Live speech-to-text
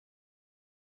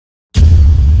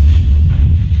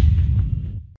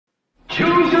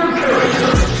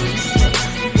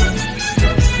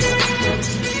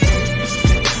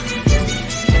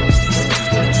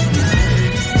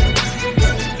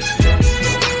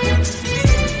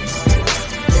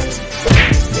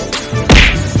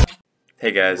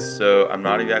Hey guys, so I'm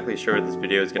not exactly sure what this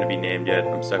video is going to be named yet.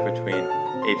 I'm stuck between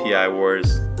API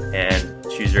Wars and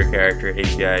Choose Your Character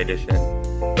API Edition.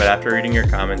 But after reading your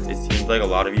comments, it seems like a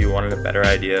lot of you wanted a better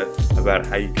idea about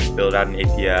how you can build out an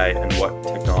API and what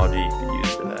technology you could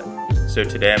use for that. So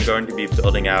today I'm going to be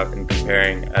building out and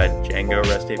comparing a Django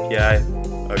REST API,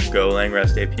 a Golang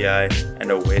REST API, and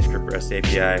a Wayscript REST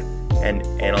API, and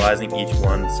analyzing each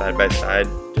one side by side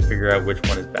to figure out which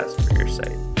one is best for your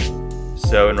site.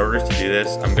 So in order to do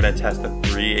this, I'm going to test the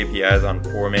 3 APIs on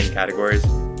 4 main categories: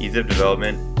 ease of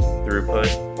development,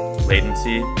 throughput,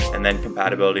 latency, and then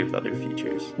compatibility with other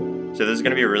features. So this is going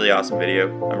to be a really awesome video.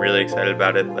 I'm really excited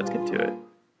about it. Let's get to it.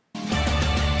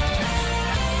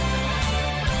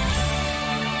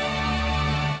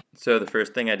 So the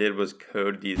first thing I did was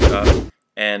code these up,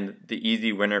 and the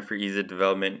easy winner for ease of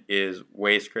development is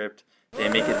Wayscript. They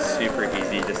make it super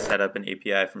easy to set up an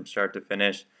API from start to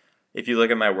finish. If you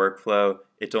look at my workflow,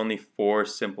 it's only 4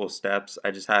 simple steps.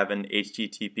 I just have an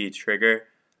HTTP trigger.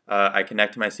 I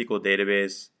connect to my SQL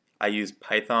database. I use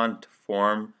Python to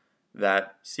form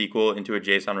that SQL into a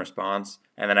JSON response,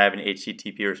 and then I have an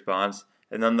HTTP response.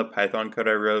 And then the Python code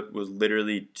I wrote was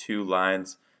literally 2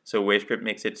 lines. So Wayscript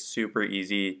makes it super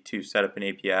easy to set up an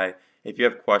API. If you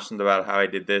have questions about how I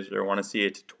did this or want to see a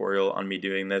tutorial on me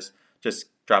doing this, just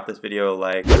drop this video a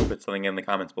like or put something in the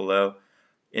comments below.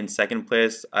 In second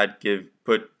place, I'd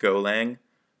put Golang.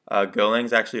 Golang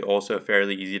is actually also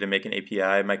fairly easy to make an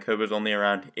API. My code was only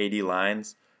around 80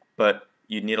 lines, but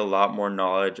you'd need a lot more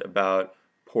knowledge about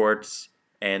ports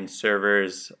and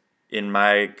servers. In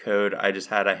my code, I just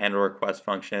had a handle request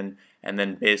function, and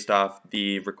then based off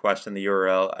the request and the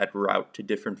URL, I'd route to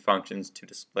different functions to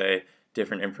display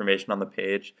different information on the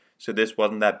page. So this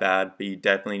wasn't that bad, but you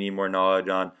definitely need more knowledge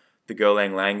on the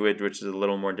Golang language, which is a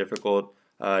little more difficult,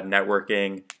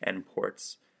 networking, and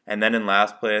ports. And then in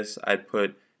last place, I'd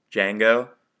put Django.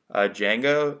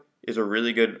 Django is a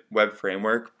really good web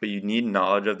framework, but you need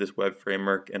knowledge of this web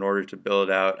framework in order to build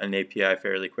out an API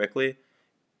fairly quickly.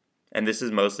 And this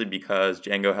is mostly because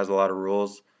Django has a lot of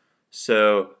rules.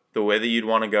 So the way that you'd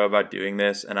want to go about doing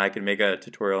this, and I could make a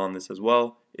tutorial on this as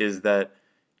well, is that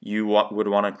you would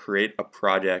want to create a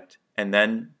project. And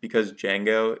then because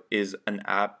Django is an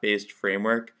app-based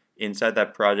framework, inside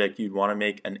that project you'd want to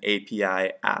make an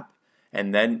API app.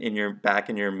 And then in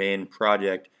your main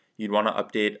project, you'd want to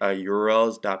update a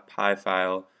urls.py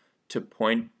file to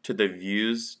point to the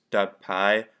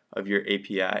views.py of your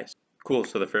API. Cool,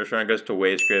 so the first round goes to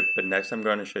Wayscript, but next I'm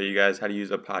going to show you guys how to use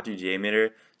Apache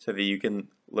JMeter so that you can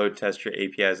load test your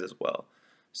APIs as well.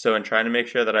 So in trying to make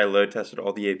sure that I load tested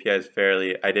all the APIs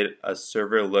fairly, I did a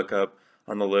server lookup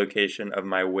on the location of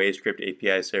my Wayscript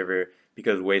API server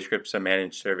because Wayscript's a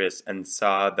managed service, and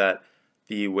saw that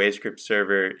the Wayscript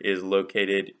server is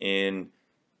located in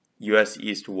US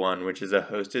East 1, which is a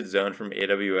hosted zone from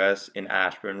AWS in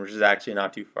Ashburn, which is actually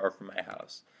not too far from my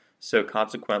house. So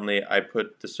consequently, I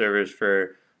put the servers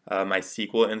for my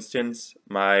SQL instance,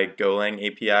 my Golang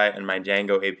API, and my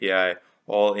Django API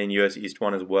all in US East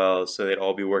 1 as well, so they'd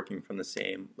all be working from the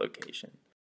same location.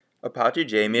 Apache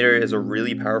JMeter is a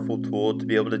really powerful tool to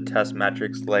be able to test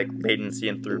metrics like latency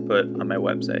and throughput on my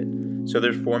website. So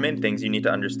there's 4 main things you need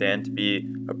to understand to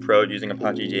be a pro using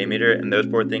Apache JMeter, and those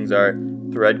 4 things are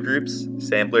thread groups,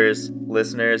 samplers,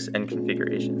 listeners, and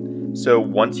configuration. So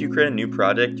once you create a new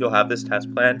project, you'll have this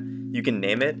test plan. You can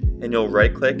name it, and you'll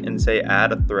right click and say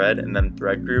add a thread and then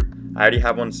thread group. I already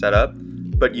have one set up,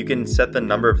 but you can set the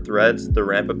number of threads, the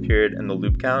ramp up period, and the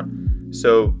loop count.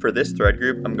 So for this thread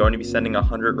group, I'm going to be sending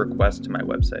 100 requests to my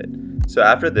website. So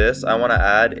after this, I want to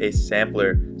add a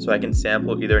sampler so I can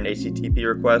sample either an HTTP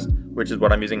request, which is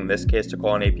what I'm using in this case to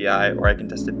call an API, or I can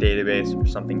test a database or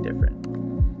something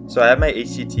different. So I have my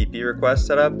HTTP request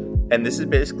set up, and this is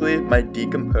basically my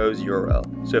decompose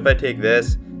URL. So if I take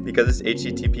this, because it's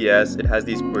HTTPS, it has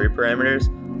these query parameters.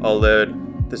 I'll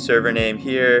load the server name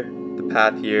here, the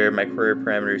path here, my query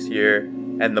parameters here,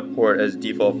 and the port as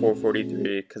default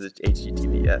 443 because it's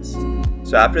HTTPS.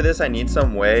 So after this, I need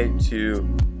some way to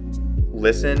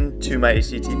listen to my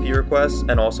HTTP requests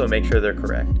and also make sure they're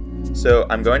correct. So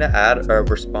I'm going to add a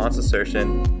response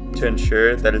assertion to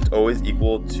ensure that it's always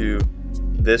equal to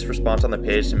this response on the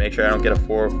page to make sure I don't get a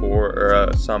 404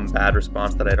 or some bad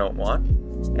response that I don't want.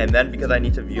 And then because I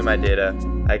need to view my data,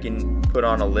 I can put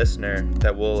on a listener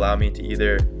that will allow me to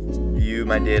either view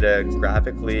my data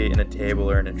graphically in a table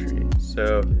or in a tree.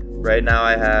 So right now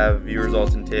I have view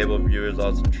results in table, view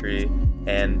results in tree,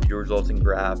 and view results in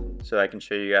graph. So I can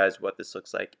show you guys what this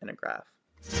looks like in a graph.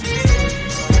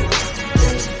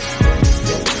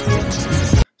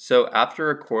 So after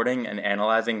recording and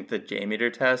analyzing the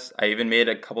JMeter test, I even made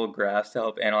a couple graphs to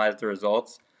help analyze the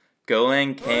results.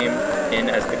 Golang came in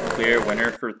as the clear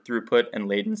winner for throughput and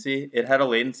latency. It had a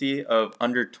latency of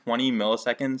under 20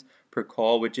 milliseconds per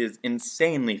call, which is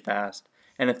insanely fast,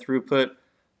 and a throughput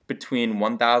between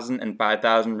 1,000 and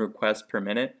 5,000 requests per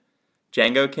minute.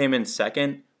 Django came in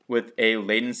second with a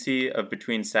latency of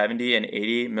between 70 and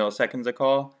 80 milliseconds a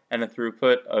call and a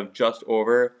throughput of just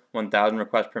over 1,000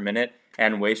 requests per minute.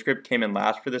 And Wayscript came in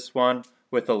last for this one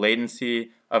with a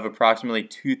latency of approximately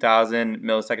 2,000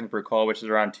 milliseconds per call, which is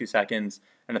around 2 seconds,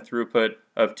 and a throughput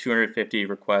of 250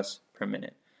 requests per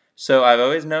minute. So I've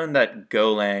always known that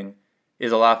Golang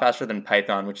is a lot faster than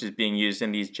Python, which is being used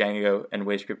in these Django and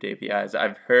Wayscript APIs.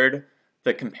 I've heard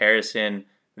the comparison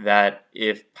that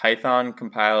if Python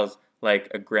compiles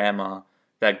like a grandma,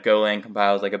 that Golang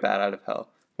compiles like a bat out of hell.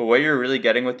 But what you're really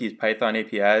getting with these Python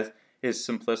APIs is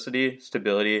simplicity,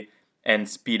 stability, and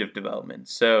speed of development.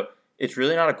 So it's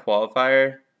really not a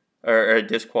qualifier, or a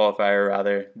disqualifier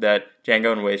rather, that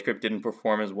Django and Wayscript didn't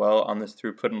perform as well on this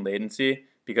throughput and latency,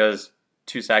 because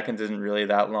 2 seconds isn't really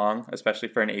that long, especially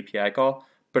for an API call.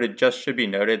 But it just should be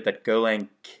noted that Golang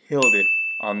killed it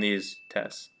on these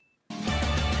tests.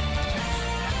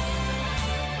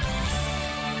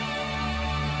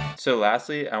 So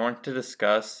lastly, I want to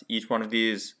discuss each one of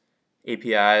these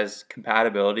APIs'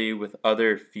 compatibility with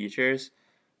other features.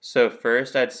 So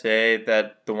first, I'd say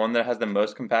that the one that has the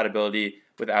most compatibility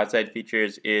with outside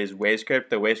features is Wayscript.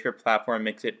 The Wayscript platform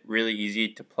makes it really easy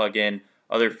to plug in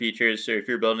other features. So if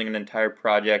you're building an entire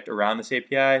project around this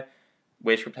API,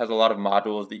 Wayscript has a lot of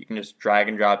modules that you can just drag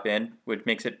and drop in, which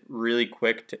makes it really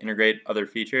quick to integrate other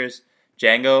features.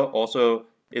 Django also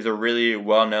is a really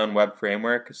well-known web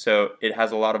framework, so it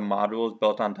has a lot of modules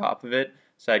built on top of it.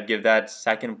 So I'd give that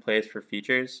second place for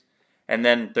features. And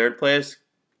then third place,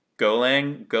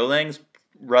 Golang. Golang's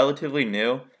relatively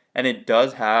new, and it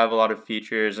does have a lot of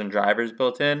features and drivers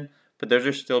built in, but those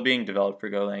are still being developed for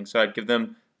Golang. So I'd give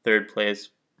them third place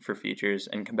for features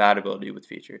and compatibility with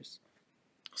features.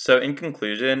 So in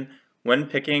conclusion, when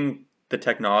picking the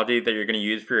technology that you're going to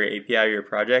use for your API or your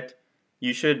project,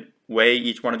 you should weigh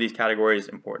each one of these categories'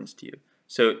 importance to you.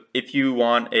 So if you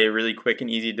want a really quick and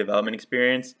easy development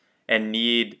experience and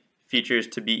need features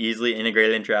to be easily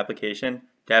integrated into your application,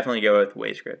 definitely go with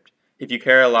Wayscript. If you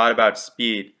care a lot about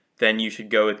speed, then you should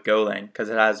go with Golang because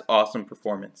it has awesome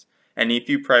performance. And if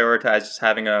you prioritize just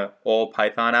having a all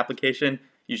Python application,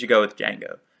 you should go with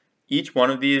Django. Each one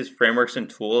of these frameworks and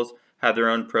tools have their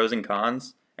own pros and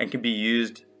cons and can be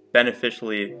used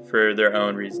beneficially for their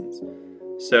own reasons.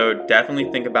 So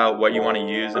definitely think about what you want to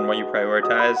use and what you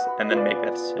prioritize, and then make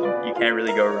that decision. You can't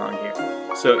really go wrong here.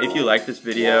 So if you like this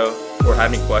video or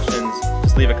have any questions,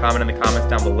 just leave a comment in the comments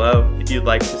down below. If you'd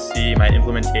like to see my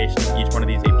implementation of each one of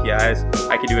these APIs,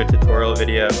 I could do a tutorial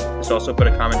video. Just also put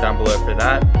a comment down below for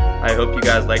that. I hope you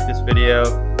guys like this video.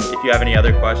 If you have any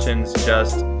other questions,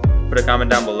 just put a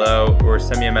comment down below or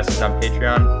send me a message on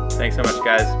Patreon. Thanks so much,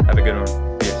 guys. Have a good one.